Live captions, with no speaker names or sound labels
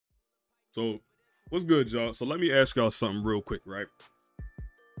So, what's good, y'all? So let me ask y'all something real quick, right?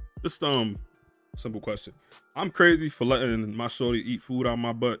 Just simple question. I'm crazy for letting my shorty eat food out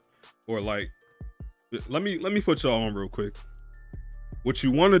my butt, or like, let me put y'all on real quick. What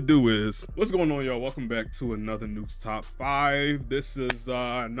you want to do is, what's going on, y'all? Welcome back to another Nuke's Top 5. This is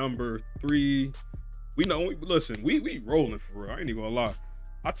number 3. Listen, we rolling for real. I ain't even gonna lie.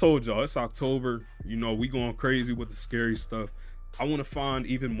 I told y'all it's October. You know, we going crazy with the scary stuff. I want to find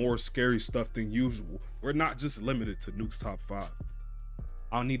even more scary stuff than usual. We're not just limited to Nuke's Top 5.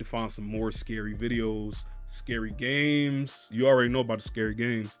 I'll need to find some more scary videos, scary games. You already know about the scary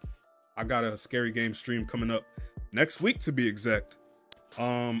games. I got a scary game stream coming up next week, to be exact.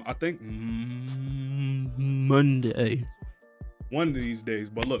 I think Monday, one of these days.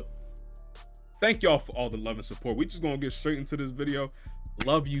 But look, thank y'all for all the love and support. We just gonna get straight into this video.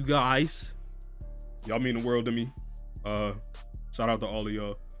 Love you guys. Y'all mean the world to me. Shout out to all of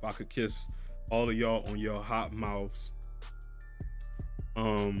y'all. If I could kiss all of y'all on your hot mouths.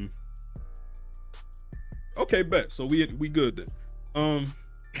 Okay, bet. So we good then.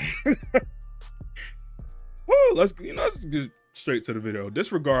 Woo, let's get straight to the video.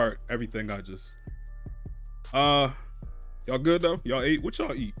 Disregard everything I just. Y'all good though? Y'all ate? What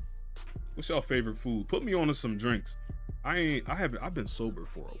y'all eat? What's y'all favorite food? Put me on to some drinks. I've been sober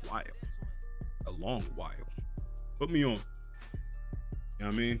for a while. A long while. Put me on. You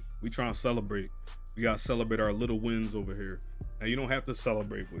know what I mean? We trying to celebrate. We gotta celebrate our little wins over here. Now you don't have to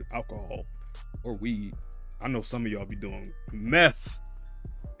celebrate with alcohol or weed. I know some of y'all be doing meth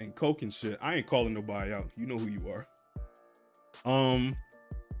and coke and shit. I ain't calling nobody out. You know who you are.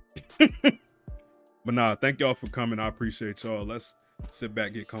 But nah, thank y'all for coming. I appreciate y'all. Let's sit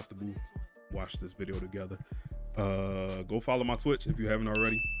back, get comfortable, watch this video together. Go follow my Twitch if you haven't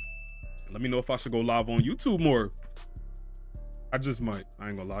already. Let me know if I should go live on YouTube more. I just might. I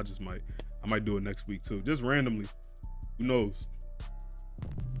ain't gonna lie, I just might. I might do it next week too, just randomly. Who knows?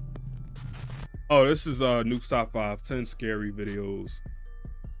 Oh, this is Nuke's Top 5, 10 scary videos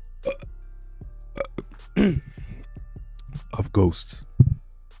of ghosts.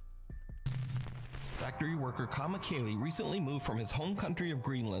 Factory worker Kama Kaylee recently moved from his home country of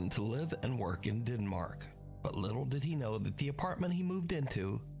Greenland to live and work in Denmark. But little did he know that the apartment he moved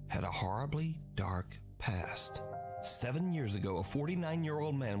into had a horribly dark past. 7 years ago, a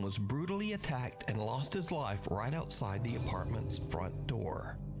 49-year-old man was brutally attacked and lost his life right outside the apartment's front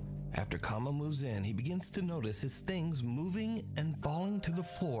door. After Kama moves in, he begins to notice his things moving and falling to the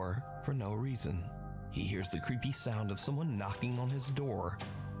floor for no reason. He hears the creepy sound of someone knocking on his door,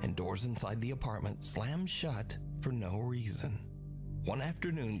 and doors inside the apartment slam shut for no reason. One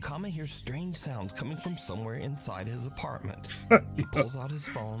afternoon, Kama hears strange sounds coming from somewhere inside his apartment. He pulls out his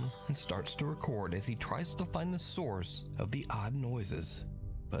phone and starts to record as he tries to find the source of the odd noises.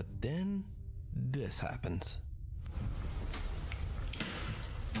 But then, this happens.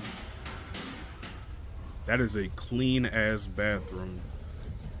 That is a clean ass bathroom.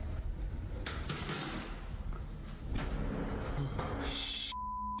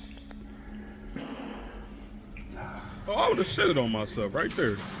 Oh, I would have shitted on myself right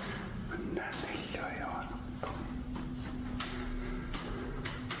there.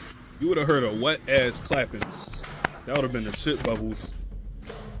 You would have heard a wet ass clapping. That would have been the shit bubbles.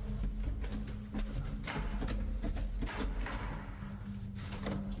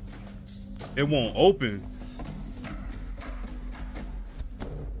 It won't open.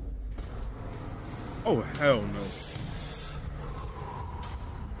 Oh, hell no.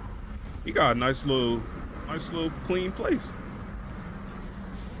 You got a nice little clean place.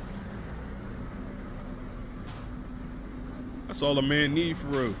 That's all a man need for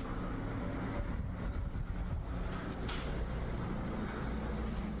real.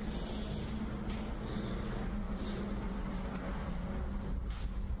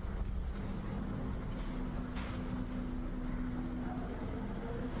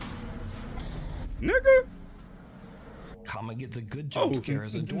 Nigga. Kama gets a good jump scare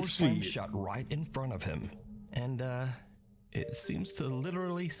as a door slams shut right in front of him. And, it seems to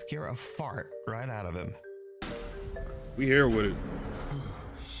literally scare a fart right out of him. We here with it.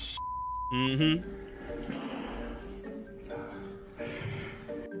 Mm-hmm.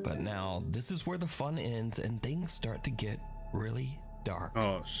 But now, this is where the fun ends and things start to get really dark.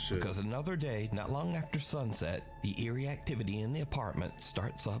 Oh, shit. Because another day, not long after sunset, the eerie activity in the apartment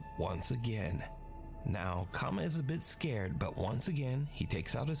starts up once again. Now, Kama is a bit scared, but once again, he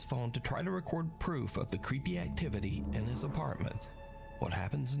takes out his phone to try to record proof of the creepy activity in his apartment. What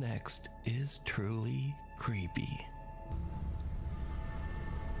happens next is truly creepy.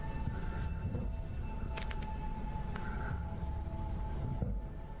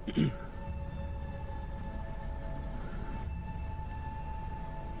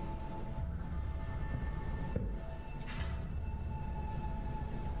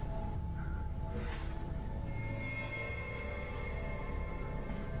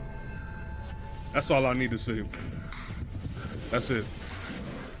 That's all I need to see. That's it.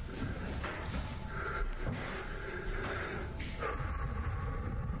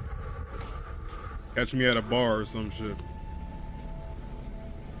 Catch me at a bar or some shit.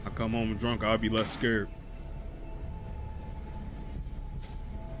 I come home drunk, I'll be less scared.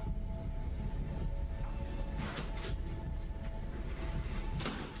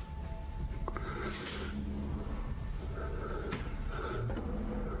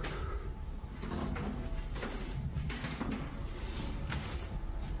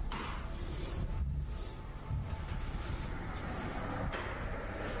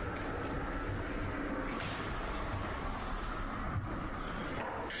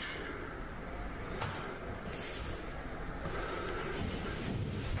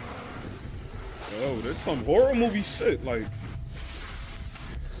 Oh, there's some horror movie shit, like,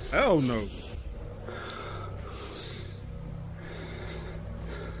 hell no.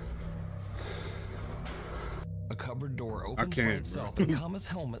 A cupboard door opens by itself and Kama's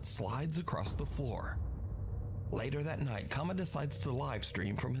helmet slides across the floor. Later that night, Kama decides to live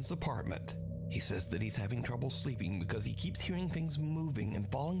stream from his apartment. He says that he's having trouble sleeping because he keeps hearing things moving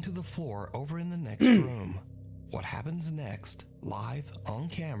and falling to the floor over in the next room. What happens next, live on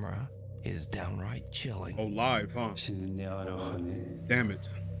camera, is downright chilling. Oh, live, huh? Damn it.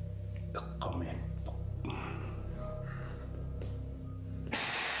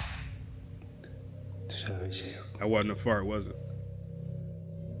 That wasn't a fart, was it?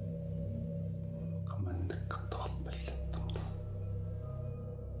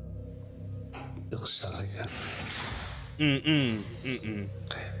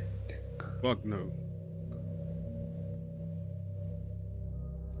 Fuck no.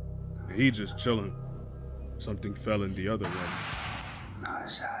 He just chilling. Something fell in the other room.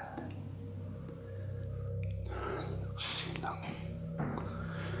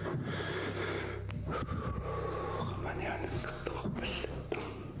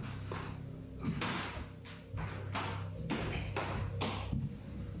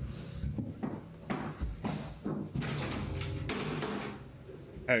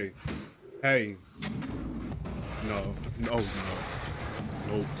 Hey, hey. No, no, no.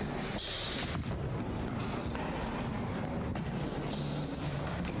 Nope.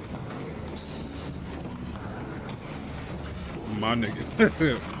 My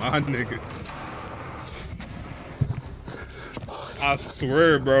nigga. My nigga. I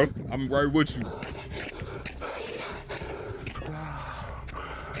swear, bro. I'm right with you.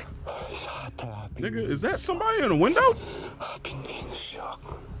 Nigga, is that somebody in the window?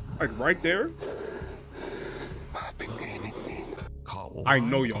 Like right there? I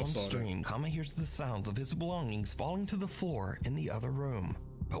know y'all saw that. Kama hears the sounds of his belongings falling to the floor in the other room.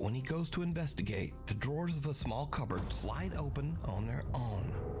 But when he goes to investigate, the drawers of a small cupboard slide open on their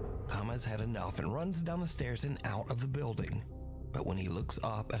own. Kama's had enough and runs down the stairs and out of the building. But when he looks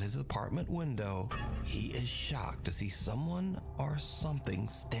up at his apartment window, he is shocked to see someone or something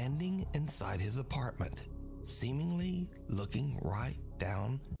standing inside his apartment, seemingly looking right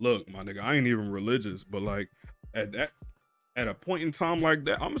down. Look, my nigga, I ain't even religious, but like at a point in time like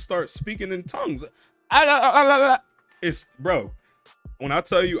that, I'm gonna start speaking in tongues. It's, bro, when I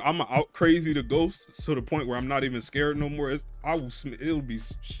tell you I'm out crazy to ghosts to the point where I'm not even scared no more, it'll be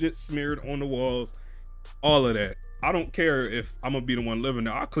shit smeared on the walls, all of that. I don't care if I'm gonna be the one living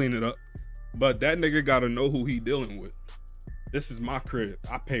there. I'll clean it up, but that nigga gotta know who he dealing with. This is my crib.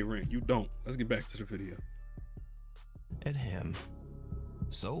 I pay rent. You don't. Let's get back to the video. At him.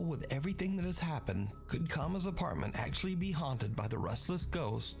 So with everything that has happened, could Kama's apartment actually be haunted by the restless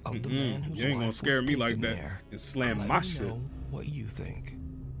ghost of the man whose You ain't gonna scare me like that there? and slam Let my me shit. know what you think.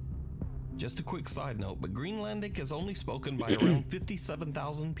 Just a quick side note, but Greenlandic is only spoken by around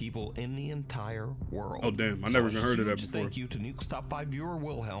 57,000 people in the entire world. Oh damn, I never even heard of that before. Thank you to Nuke's Top 5 viewer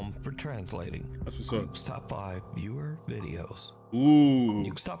Wilhelm for translating. That's what's up. Nuke's Top 5 viewer videos. Ooh.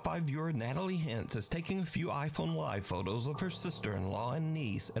 Nuke's Top 5 viewer Natalie Hintz is taking a few iPhone Live photos of her sister-in-law and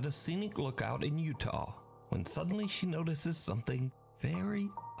niece at a scenic lookout in Utah, when suddenly she notices something very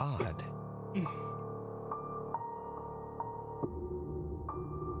odd.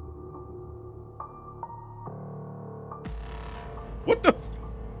 What the?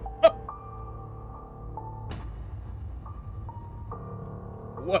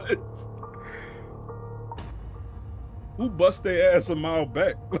 What? Who bust their ass a mile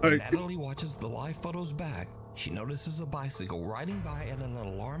back? Like, Natalie watches the live photos back. She notices a bicycle riding by at an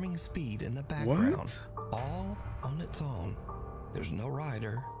alarming speed in the background, all on its own. There's no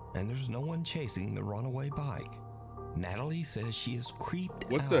rider, and there's no one chasing the runaway bike. Natalie says she is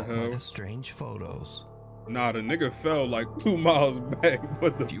creeped out by the strange photos. Nah, the nigga fell like 2 miles back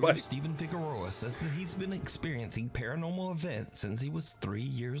with the Viewer bike. Stephen Figueroa says that he's been experiencing paranormal events since he was 3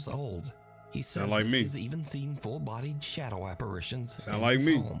 years old. He says like that me. he's even seen full-bodied shadow apparitions in like his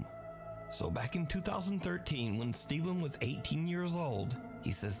me. home. So back in 2013, when Stephen was 18 years old,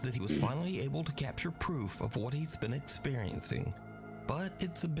 he says that he was finally able to capture proof of what he's been experiencing. But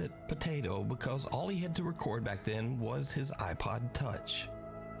it's a bit potato because all he had to record back then was his iPod Touch.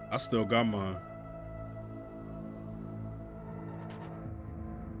 I still got mine.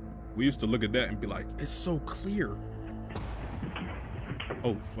 We used to look at that and be like, it's so clear.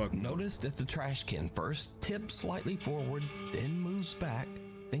 Oh, fuck. Notice that the trash can first tips slightly forward, then moves back,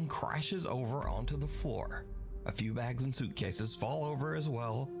 then crashes over onto the floor. A few bags and suitcases fall over as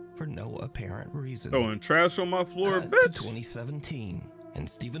well for no apparent reason. Throwing trash on my floor, Cut bitch. to 2017, and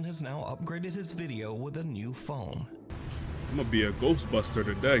Stephen has now upgraded his video with a new phone. I'm gonna be a Ghostbuster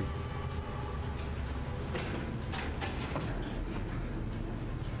today.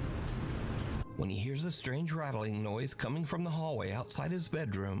 When he hears a strange rattling noise coming from the hallway outside his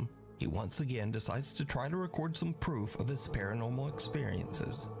bedroom, he once again decides to try to record some proof of his paranormal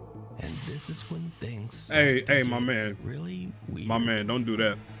experiences. And this is when things start to Hey, my get man. really weird. My man, don't do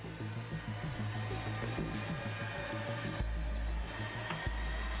that.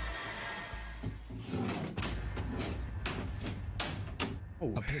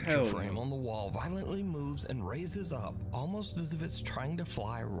 Oh, A picture hell frame no. on the wall violently moves and raises up, almost as if it's trying to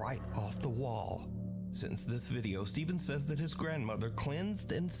fly right off the wall. Since this video, Stephen says that his grandmother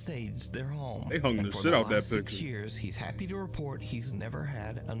cleansed and saged their home. They hung And the for shit out that last 6 picture. years, he's happy to report he's never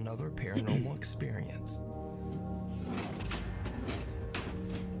had another paranormal experience.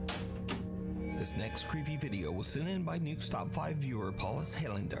 This next creepy video was sent in by Nuke's Top 5 viewer Paulus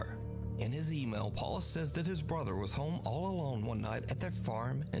Helander. In his email, Paulus says that his brother was home all alone one night at their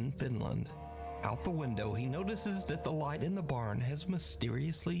farm in Finland. Out the window, he notices that the light in the barn has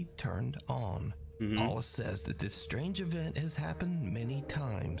mysteriously turned on. Paulus says that this strange event has happened many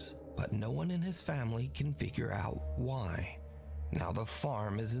times, but no one in his family can figure out why. Now the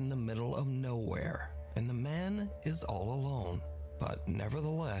farm is in the middle of nowhere, and the man is all alone. But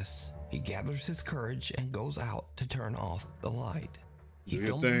nevertheless, he gathers his courage and goes out to turn off the light. He Do your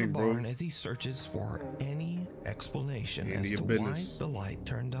films the thing, bro. barn as he searches for any explanation Handle as your to business. why the light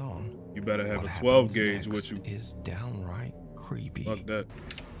turned on. You better have What a 12 happens gauge next with you. is downright creepy. Fuck that.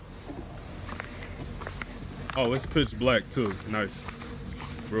 Oh, it's pitch black too. Nice.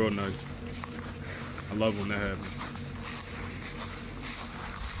 Real nice. I love when that happens.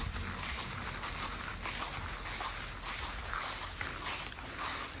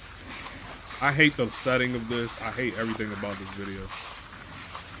 I hate the setting of this. I hate everything about this video.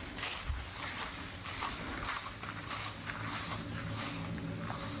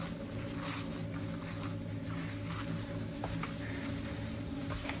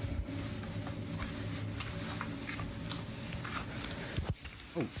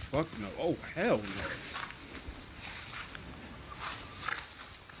 Oh, fuck no. Oh, hell no.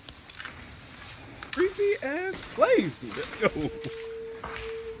 Creepy ass place, dude. Yo.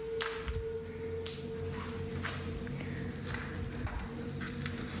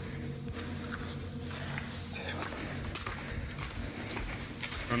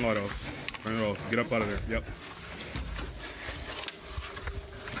 Turn the light off. Turn it off. Get up out of there. Yep.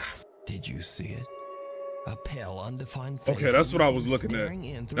 Did you see it? A pale, undefined face. Okay, that's what I was seen looking at. staring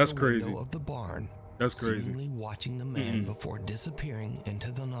in through That's the crazy. window of the barn, That's crazy. seemingly watching the man before disappearing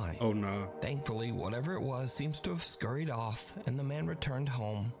into the night. Oh, nah. Thankfully, whatever it was seems to have scurried off, and the man returned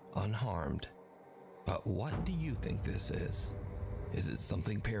home unharmed. But what do you think this is? Is it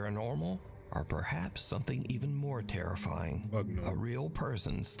something paranormal? Or perhaps something even more terrifying? Fuck no. A real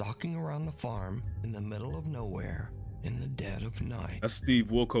person stalking around the farm in the middle of nowhere in the dead of night. That's Steve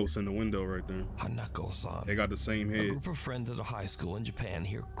Wilkos in the window right there. Hanako-san. They got the same A head. group of friends at a high school in Japan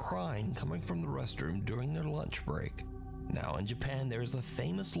hear crying coming from the restroom during their lunch break. Now in Japan, there is a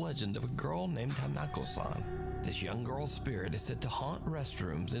famous legend of a girl named Hanako-san. This young girl's spirit is said to haunt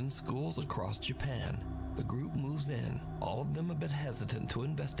restrooms in schools across Japan. The group moves in, all of them a bit hesitant to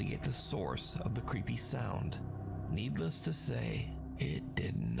investigate the source of the creepy sound. Needless to say, it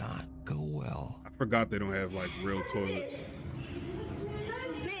did not go well. I forgot they don't have like real toilets.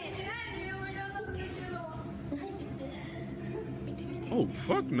 Oh,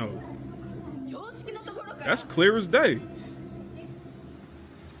 fuck no. That's clear as day.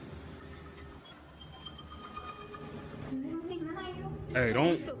 Hey,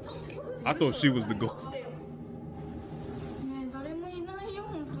 don't. I thought she was the ghost.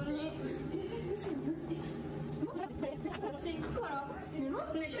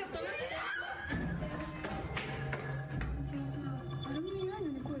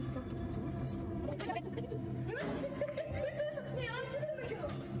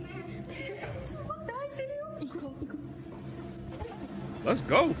 Let's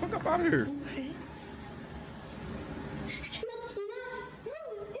go. Fuck up out of here.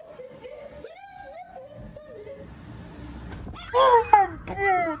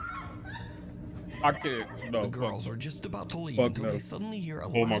 I can't. No. The girls are just about to leave Fuck until no. they suddenly hear a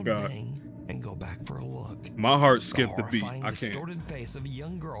Oh my loud God. bang and go back for a look. My heart skipped the beat. horrifying, I can't. distorted face of a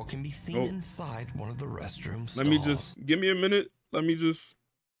young girl can be seen Oh. inside one of the restroom stalls. Let me just give me a minute. Let me just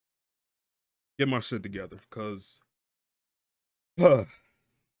get my shit together, cause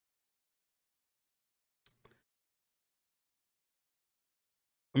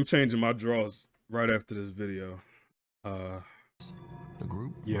I'm changing my draws right after this video. The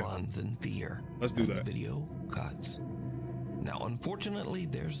group Yeah. runs in fear. Let's do and that. The video cuts. Now, unfortunately,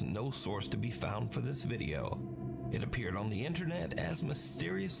 there's no source to be found for this video. It appeared on the internet as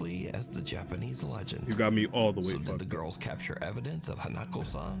mysteriously as the Japanese legend. You got me all the way So did fucked the up. girls capture evidence of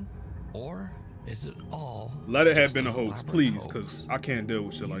Hanako-san? Or is it all Let it have just been a an hoax, elaborate please, hoax? cause I can't deal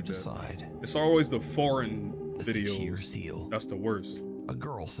with shit You like that. decide. It's always the foreign The 6-year videos. seal. That's the worst. A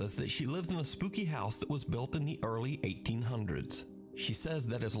girl says that she lives in a spooky house that was built in the early 1800s. She says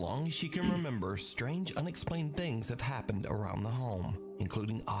that as long as she can remember, strange, unexplained things have happened around the home,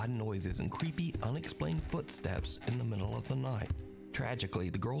 including odd noises and creepy, unexplained footsteps in the middle of the night. Tragically,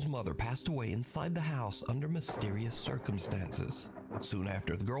 the girl's mother passed away inside the house under mysterious circumstances. Soon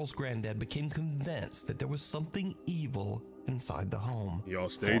after, the girl's granddad became convinced that there was something evil inside the home. Y'all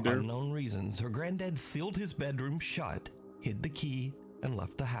stayed there? For unknown reasons, her granddad sealed his bedroom shut, hid the key, and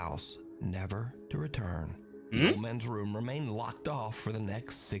left the house, never to return. The old man's room remained locked off for the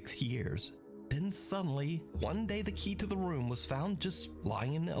next 6 years. Then suddenly, one day the key to the room was found just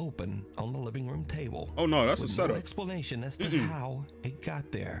lying in the open on the living room table. Oh no, that's a With no setup. explanation as to how it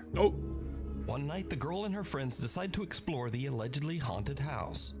got there. Nope. One night, the girl and her friends decide to explore the allegedly haunted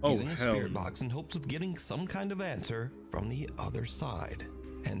house, Oh, using a hell spirit no. box in hopes of getting some kind of answer from the other side.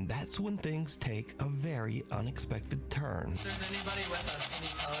 And that's when things take a very unexpected turn. If there's anybody with us, can you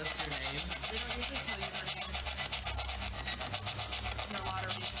tell us your name? We don't usually tell you our name. No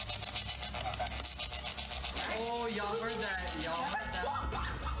lottery. Oh, y'all heard that. Y'all heard that.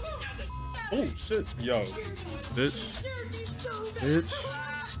 Oh shit. Yo. Bitch. Bitch.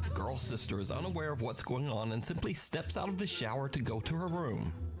 The girl's sister is unaware of what's going on and simply steps out of the shower to go to her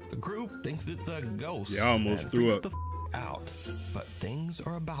room. The group thinks it's a ghost. Yeah, I almost and threw freaks up. the out. But things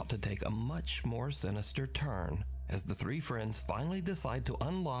are about to take a much more sinister turn as the three friends finally decide to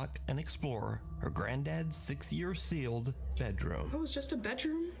unlock and explore her granddad's 6-year sealed bedroom. That was just a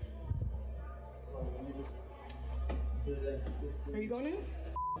bedroom? Are you going in?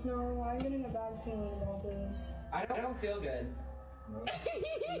 No, I'm getting a bad feeling about this. I don't feel good. No,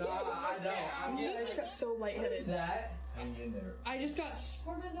 I don't. I'm I just getting got so lightheaded. that. I just got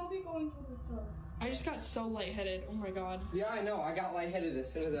Corbin, don't be going through this stuff. I just got so lightheaded. Oh my god. Yeah, I know. I got lightheaded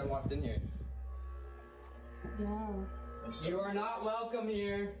as soon as I walked in here. Yeah. You are not welcome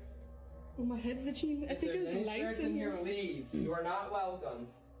here. Oh, my head's itching. I If think there's there's any lights spirits in in here. here, leave. You are not welcome.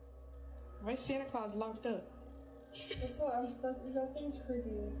 Why is Santa Claus locked up? That's what that thing's creepy.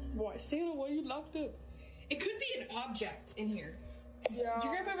 Why, Santa, why are you locked up? It could be an object in here. Yeah. Did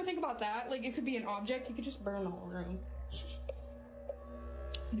your grandpa ever think about that? Like, it could be an object. You could just burn the whole room.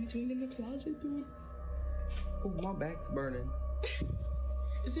 Between in the closet, dude. Oh, my back's burning.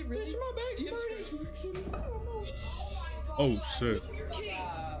 Is it really? Bitch, my back's Do you have burning. stretch marks in it? I don't know. Oh shit. You're kidding.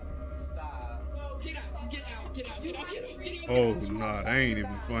 Stop. No, get out, get out, get out, get out, get out, get out. Oh nah, that ain't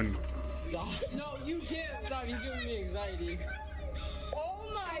even funny. Stop. No, you did. Stop. You're giving me anxiety. Oh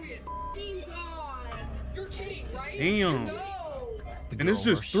my f***ing god. You're kidding, right? Damn. No. The And it's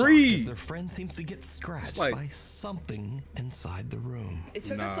girls just are shocked 3. as their friend seems to get scratched like- by something inside the room. It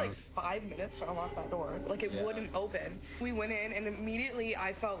took us Nah. like 5 minutes to unlock that door. Like it wouldn't open. We went in and immediately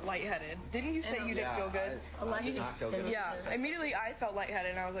I felt lightheaded. Didn't you say you didn't feel good? Yeah, immediately I felt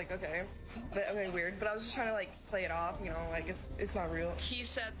lightheaded and I was like, okay, weird. But I was just trying to like play it off, you know, like it's not real. He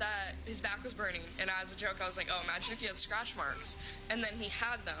said that his back was burning, and as a joke, I was like, oh, imagine if he had scratch marks. And then he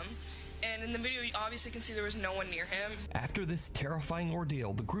had them. And in the video, you obviously can see there was no one near him. After this terrifying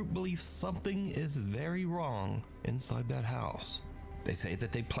ordeal, the group believes something is very wrong inside that house. They say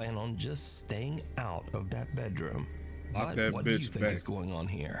that they plan on just staying out of that bedroom. Lock But that what do you bitch think back. is going on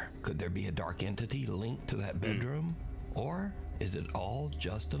here? Could there be a dark entity linked to that bedroom? Or is it all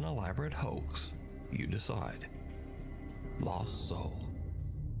just an elaborate hoax? You decide. Lost Soul.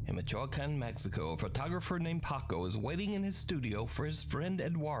 In Michoacan, Mexico, a photographer named Paco is waiting in his studio for his friend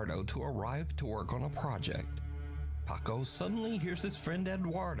Eduardo to arrive to work on a project. Paco suddenly hears his friend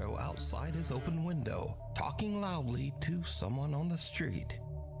Eduardo outside his open window, talking loudly to someone on the street.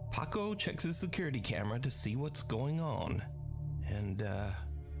 Paco checks his security camera to see what's going on. And,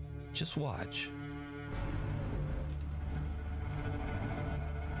 just watch.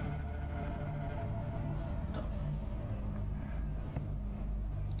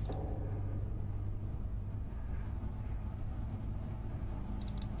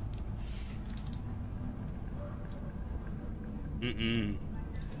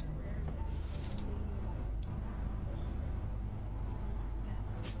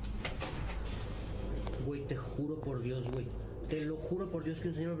 Güey, te juro por Dios, güey. Te lo juro por Dios que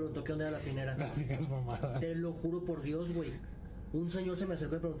un señor me preguntó qué onda era la pinera. Te lo juro por Dios, güey. Un señor se me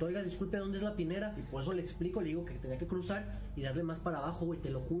acercó y me preguntó, oiga, disculpe, ¿dónde es la pinera? Y por eso le explico, le digo que tenía que cruzar y darle más para abajo, güey, te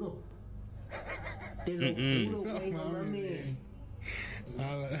lo juro. Te lo juro, güey, no mames.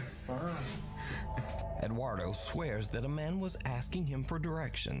 Eduardo swears that a man was asking him for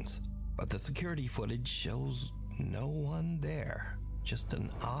directions, but the security footage shows no one there, just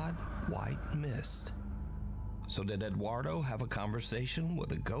an odd white mist. So did Eduardo have a conversation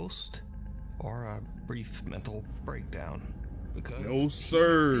with a ghost or a brief mental breakdown? Because no,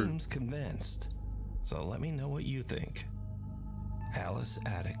 sir. He seems convinced. So let me know what you think. Alice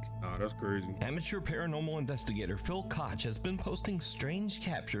Attic. Nah, that's crazy. Amateur paranormal investigator Phil Koch has been posting strange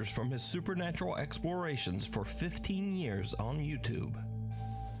captures from his supernatural explorations for 15 years on YouTube.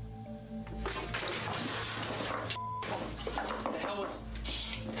 The hell was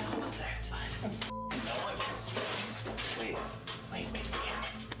that? Wait.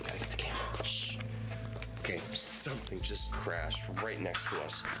 Gotta get the camera. Shh. Okay, something just crashed right next to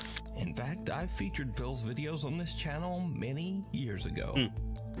us. In fact, I've featured Phil's videos on this channel many years ago. What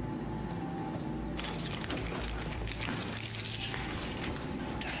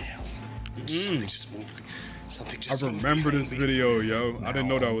the hell? Something just moved. I remember this video, yo. I didn't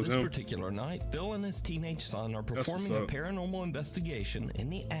know that was him. him. This particular night, Phil and his teenage son are performing a paranormal investigation in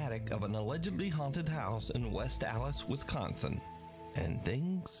the attic of an allegedly haunted house in West Allis, Wisconsin. And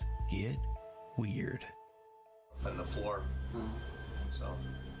things get weird. On the floor. So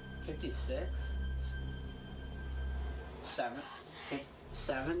 56?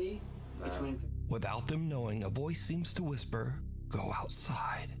 70? Between. Without them knowing, a voice seems to whisper, "Go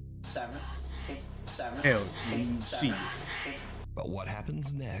outside." 7. LC. But what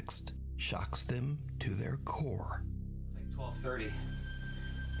happens next shocks them to their core. It's like 12:30,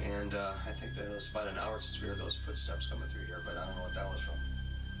 and I think that it was about an hour since we heard those footsteps coming through here, but I don't know what that was from.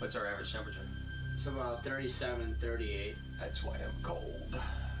 What's our average temperature? It's about 37, 38. That's why I'm cold.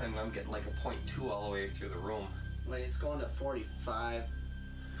 And I'm getting like a 0.2 all the way through the room. Wait, it's going to 45.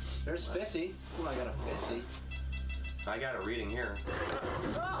 There's 50. Oh, I got a 50. I got a reading here.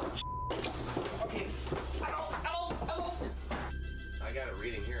 Oh, okay. Hello. I got a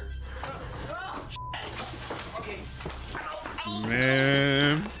reading here. Oh, okay. Hello.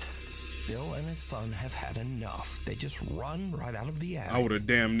 Man. Phil and his son have had enough. They just run right out of the attic. I would have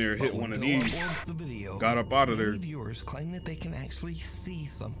damn near hit one of these. The video, got up out of there. Many viewers claim that they can actually see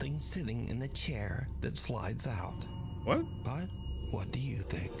something sitting in the chair that slides out. What? But what do you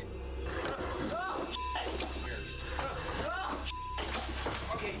think?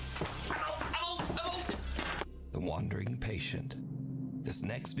 Okay. Hello. The Wandering Patient. This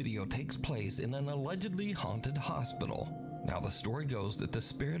next video takes place in an allegedly haunted hospital. Now the story goes that the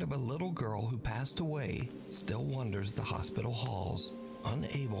spirit of a little girl who passed away still wanders the hospital halls,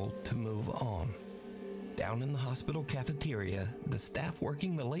 unable to move on. Down in the hospital cafeteria, the staff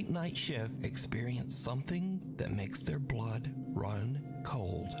working the late night shift experience something that makes their blood run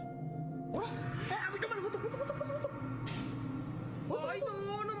cold.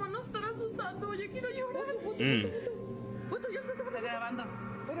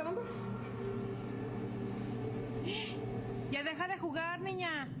 Ya deja de jugar,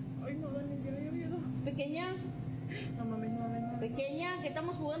 niña. Ay, no, Dani, ya llovido. Pequeña. No mames, no. Pequeña, que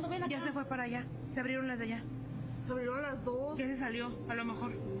estamos jugando, ven acá. Ya se fue para allá. Se abrieron las de allá. Se abrieron las 2. Ya se salió, a lo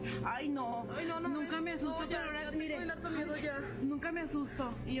mejor. Ay, no. Nunca me asusto, pero ahora, mire. Nunca me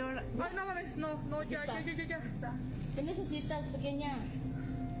asusto. Y ahora. Ay, no mames, no, ya. ¿Qué necesitas, pequeña?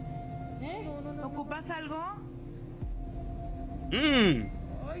 No. ¿Ocupas algo? Ay,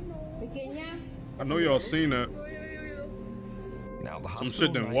 no. Pequeña. I know y'all seen that. Now the Some hospital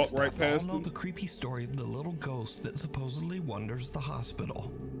shit done walk right past know them. the creepy story of the little ghost that supposedly wanders the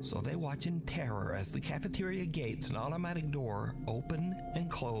hospital. So they watch in terror as the cafeteria gates and automatic door open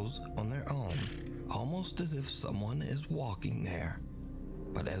and close on their own, almost as if someone is walking there.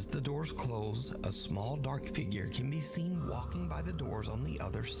 But as the doors close, a small dark figure can be seen walking by the doors on the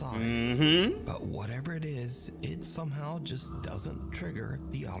other side. But whatever it is, it somehow just doesn't trigger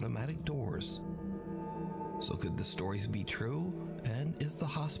the automatic doors. So could the stories be true? And is the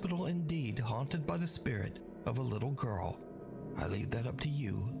hospital indeed haunted by the spirit of a little girl? I leave that up to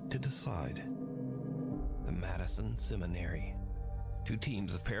you to decide. The Madison Seminary. Two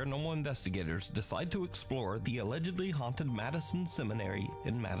teams of paranormal investigators decide to explore the allegedly haunted Madison Seminary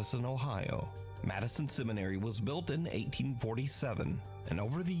in Madison, Ohio. Madison Seminary was built in 1847, and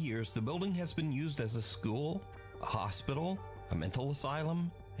over the years the building has been used as a school, a hospital, a mental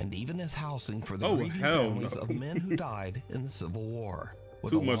asylum, and even as housing for the grieving families of men who died in the Civil War.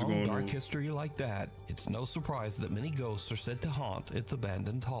 With a long, dark history like that, it's no surprise that many ghosts are said to haunt its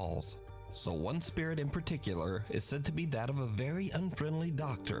abandoned halls. So one spirit in particular is said to be that of a very unfriendly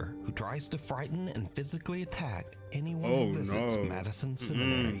doctor who tries to frighten and physically attack anyone who visits Madison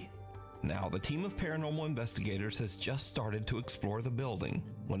Seminary. Now, the team of paranormal investigators has just started to explore the building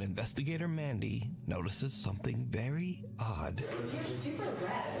when investigator Mandy notices something very odd. You're super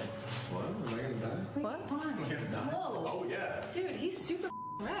red. What? Am I gonna die? What? Whoa. Oh, yeah. Dude, he's super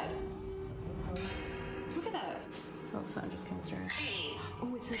red. Look at that. Oh, sun just came through. Pain.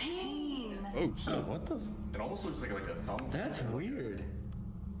 Oh, it's a pain. Oh, shit. What the? It almost looks like a thumb. That's weird.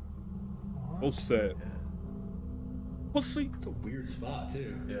 Oh, sad. Pussy. It's a weird spot,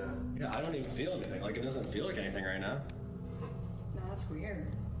 too. Yeah. Yeah, I don't even feel anything. Like, it doesn't feel like anything right now. No, that's weird.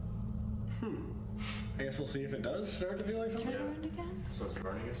 I guess we'll see if it does start to feel like something. Turn around again. So it's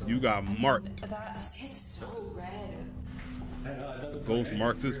burning or something? You got marked. It's so red. Ghost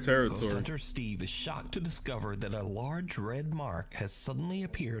marked this territory. Ghost Hunter Steve is shocked to discover that a large red mark has suddenly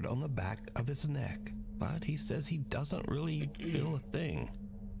appeared on the back of his neck, but he says he doesn't really feel a thing.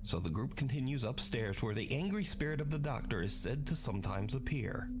 So the group continues upstairs where the angry spirit of the doctor is said to sometimes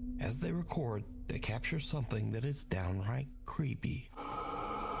appear. As they record, they capture something that is downright creepy.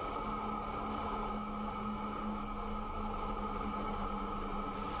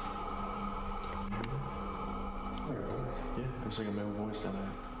 Yeah, it was like a male voice down there.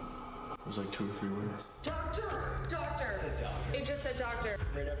 It was like 2 or 3 words. Doctor! Doctor! It just said doctor.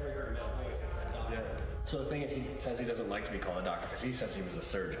 Right after we heard a male voice, it said doctor. Yeah. So the thing is, he says he doesn't like to be called a doctor because he says he was a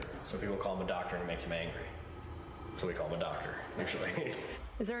surgeon. So people call him a doctor and it makes him angry. So we call him a doctor, usually.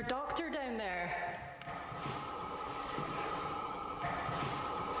 Is there a doctor down there?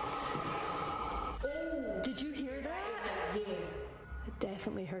 Oh, did you hear that? Yeah. I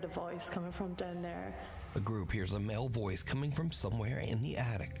definitely heard a voice coming from down there. The group hears a male voice coming from somewhere in the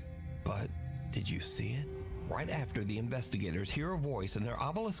attic. But did you see it? Right after the investigators hear a voice and their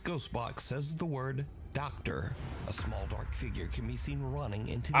obelisk ghost box says the word doctor, a small dark figure can be seen running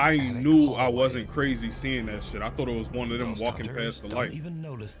into the attic hallway. I wasn't crazy seeing that shit. I thought it was one of them Ghost walking hunters past the light. Don't even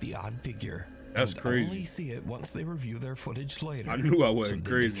notice the odd figure. That's and crazy. Only see it once they review their footage later. I knew I wasn't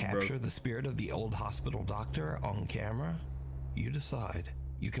so crazy, did they capture the spirit of the old hospital doctor on camera? You decide.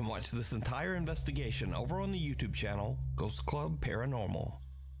 You can watch this entire investigation over on the YouTube channel, Ghost Club Paranormal.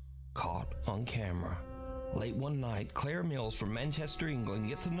 Caught on camera. Late one night, Claire Mills from Manchester, England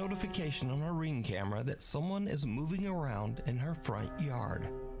gets a notification on her Ring camera that someone is moving around in her front yard.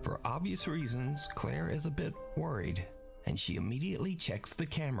 For obvious reasons, Claire is a bit worried, and she immediately checks the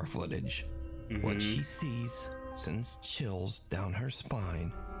camera footage. What she sees sends chills down her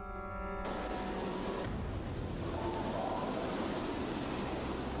spine.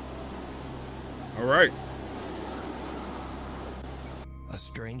 All right. A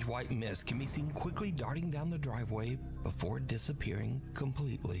strange white mist can be seen quickly darting down the driveway before disappearing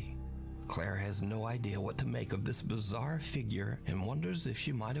completely. Claire has no idea what to make of this bizarre figure and wonders if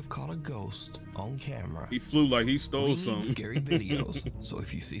she might have caught a ghost on camera. He flew like he stole We need something. scary videos, so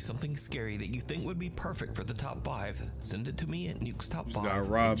if you see something scary that you think would be perfect for the top 5, send it to me at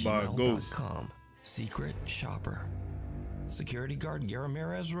nukestop5@gmail.com. Secret Shopper. Security guard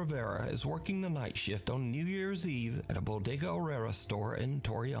Guaramirez Rivera is working the night shift on New Year's Eve at a Bodega Herrera store in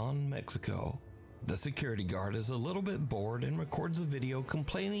Torreon, Mexico. The security guard is a little bit bored and records a video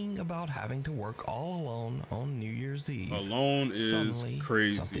complaining about having to work all alone on New Year's Eve. Alone is Suddenly,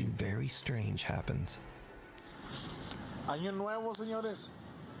 crazy. something very strange happens. Año nuevo, señores.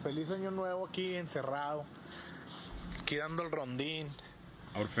 Feliz año nuevo aquí encerrado. Aquí dando el rondín.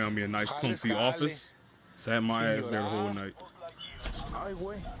 I would have found me a nice Jale, comfy jale. office. Sat my ass there the whole night. Ay,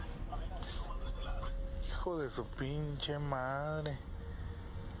 güey. Hijo de su pinche madre.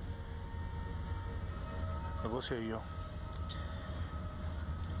 Negocio yo.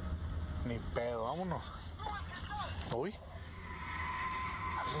 Ni pedo, vámonos. Uy.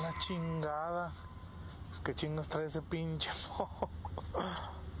 A la chingada. ¿Qué chingas trae ese pinche mo?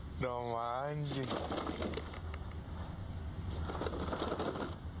 No manches.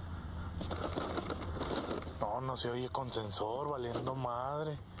 No, no se oye con sensor, valiendo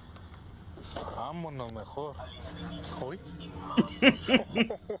madre. Vámonos mejor. Uy.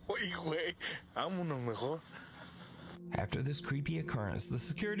 Uy, güey. Vámonos mejor. After this creepy occurrence, the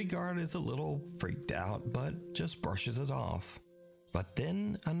security guard is a little freaked out, but just brushes it off. But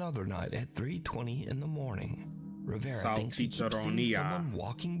then another night at 3:20 in the morning, Rivera thinks he keeps seeing someone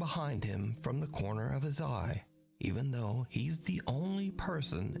walking behind him from the corner of his eye, even though he's the only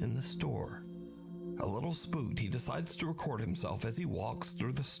person in the store. A little spooked, he decides to record himself as he walks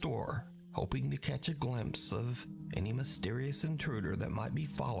through the store, hoping to catch a glimpse of any mysterious intruder that might be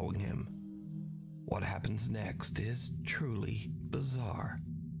following him. What happens next is truly bizarre.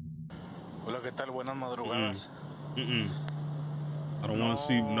 Hola, ¿qué tal? Buenas madrugadas. I don't want to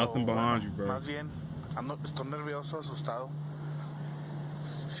see nothing behind you, bro. Más bien, estoy nervioso, asustado.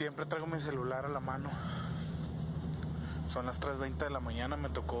 Siempre traigo mi celular a la mano. Son las 3:20 de la mañana, me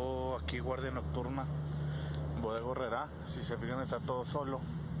tocó aquí guardia nocturna, Bodega Aurrerá. Si se fijan, está todo solo.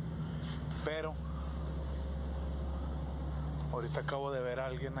 Pero ahorita acabo de ver a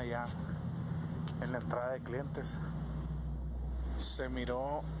alguien allá en la entrada de clientes. Se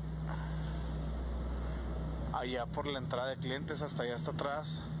miró allá por la entrada de clientes, hasta allá hasta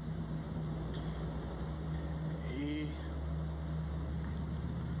atrás. Y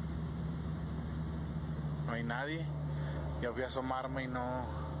no hay nadie. Ya fui a asomarme y no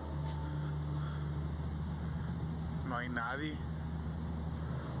hay nadie.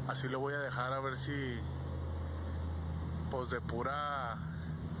 Así lo voy a dejar, a ver si pues de pura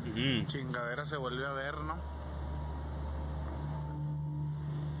chingadera se vuelve a ver, ¿no?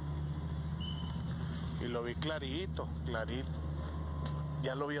 Y lo vi clarito.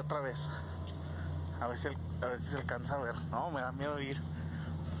 Ya lo vi otra vez. A ver si se alcanza a ver. No, me da miedo ir.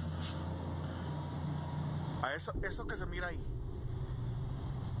 A eso que se mira ahí.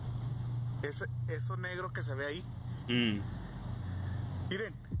 Eso negro que se ve ahí.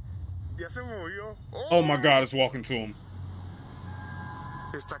 Miren, ya se movió. Oh my God, it's walking to him.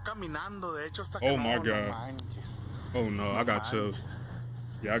 Está caminando, de hecho está caminando. Oh my God. No manches. Oh no, I got chills.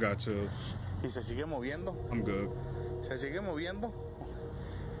 Yeah, I got chills. Y se sigue moviendo. I'm good. Se sigue moviendo.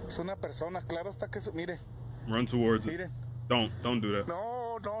 Es una persona, claro está que mire. Run towards it. Miren. Don't do that.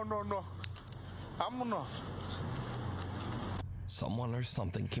 No. Vámonos. Someone or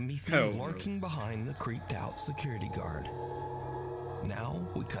something can be seen lurking behind the creeped out security guard. Now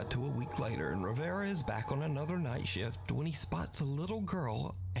we cut to a week later, and Rivera is back on another night shift when he spots a little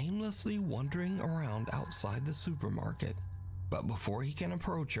girl aimlessly wandering around outside the supermarket. But before he can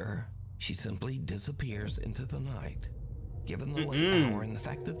approach her, she simply disappears into the night. Given the late hour and the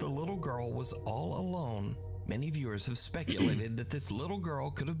fact that the little girl was all alone, many viewers have speculated that this little girl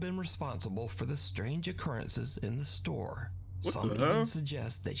could have been responsible for the strange occurrences in the store. Some even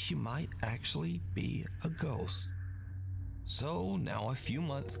suggest that she might actually be a ghost. So now a few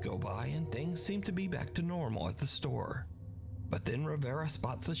months go by and things seem to be back to normal at the store. But then Rivera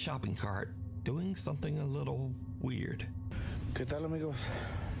spots a shopping cart doing something a little weird. ¿Qué tal, amigos?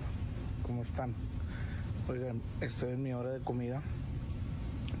 ¿Cómo están? Oigan, estoy en mi hora de comida,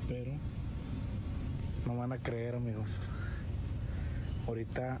 pero no van a creer, amigos.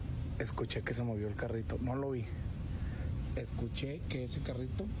 Ahorita escuché que se movió el carrito. No lo vi. Escuché que ese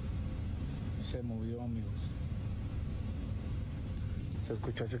carrito se movió, amigos. Se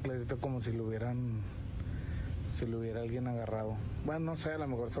escuchó ese clarito como si lo hubiera alguien agarrado. Bueno, no sé, a lo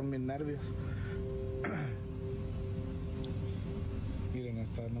mejor son mis nervios. Miren,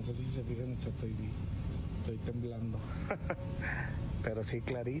 hasta no sé si se fijan, hasta estoy temblando. Pero sí,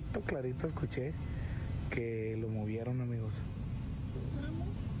 clarito escuché que lo movieron, amigos.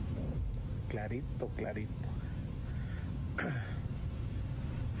 Clarito.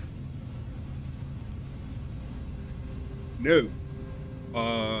 No.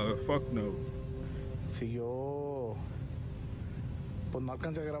 Fuck no. Si yo pues no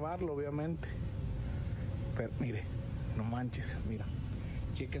alcancé a grabarlo, obviamente. Pero mire, no manches, mira.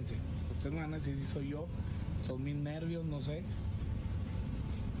 Chéquense. Ustedes me van a decir si soy yo, son mis nervios, no sé.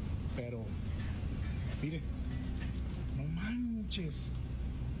 Pero mire, no manches.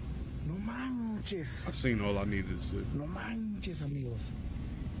 I've seen all I needed to see. No manches, amigos.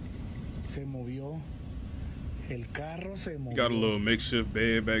 Se movió. El carro se movió. You got a little makeshift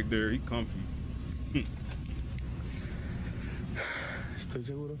bed back there. He comfy. Estoy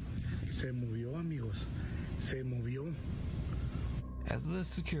seguro. Se movió, amigos. Se movió. As the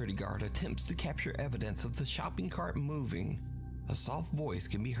security guard attempts to capture evidence of the shopping cart moving, a soft voice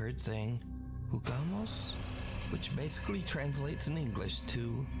can be heard saying, "Jugamos?" which basically translates in English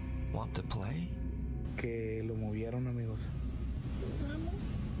to, "Want to play?" Que lo movieron, amigos.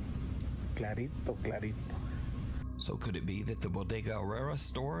 Clarito. So could it be that the Bodega Aurrera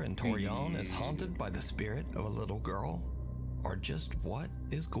store in Torreon is haunted by the spirit of a little girl? Or just what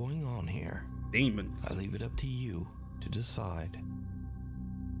is going on here? Demons. I leave it up to you to decide.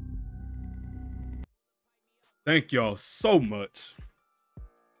 Thank y'all so much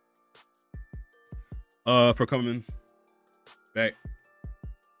for coming back.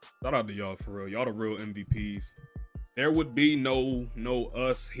 Shout out to y'all for real. Y'all the real MVPs. There would be no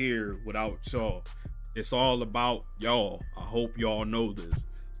us here without y'all. It's all about y'all. I hope y'all know this.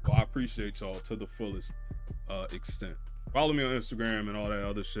 So I appreciate y'all to the fullest extent. Follow me on Instagram and all that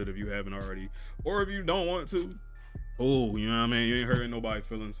other shit if you haven't already. Or if you don't want to. Oh, you know what I mean? You ain't hurting nobody's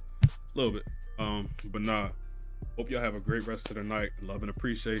feelings. A little bit. But nah. Hope y'all have a great rest of the night. Love and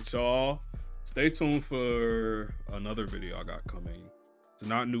appreciate y'all. Stay tuned for another video I got coming. It's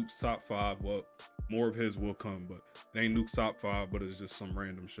not Nuke's top 5. Well, more of his will come, but it ain't Nuke's top 5, but it's just some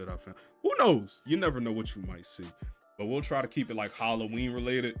random shit I found. Who knows? You never know what you might see. But we'll try to keep it like Halloween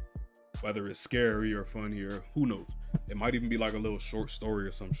related, whether it's scary or funny or who knows. It might even be like a little short story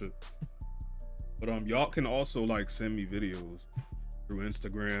or some shit. But y'all can also like send me videos through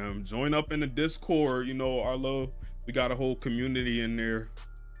Instagram. Join up in the Discord. You know, we got a whole community in there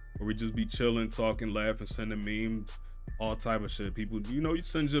where we just be chilling, talking, laughing, sending memes, all type of shit. People, you know, you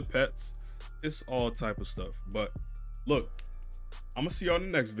send your pets. It's all type of stuff. But look, I'm gonna see y'all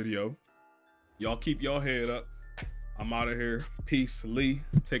in the next video. Y'all keep y'all head up. I'm out of here. Peace. Lee,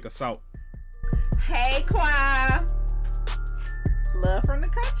 take us out. Hey, Qua. Love from the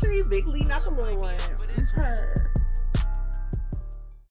country. Big Lee, not the little one. It's her.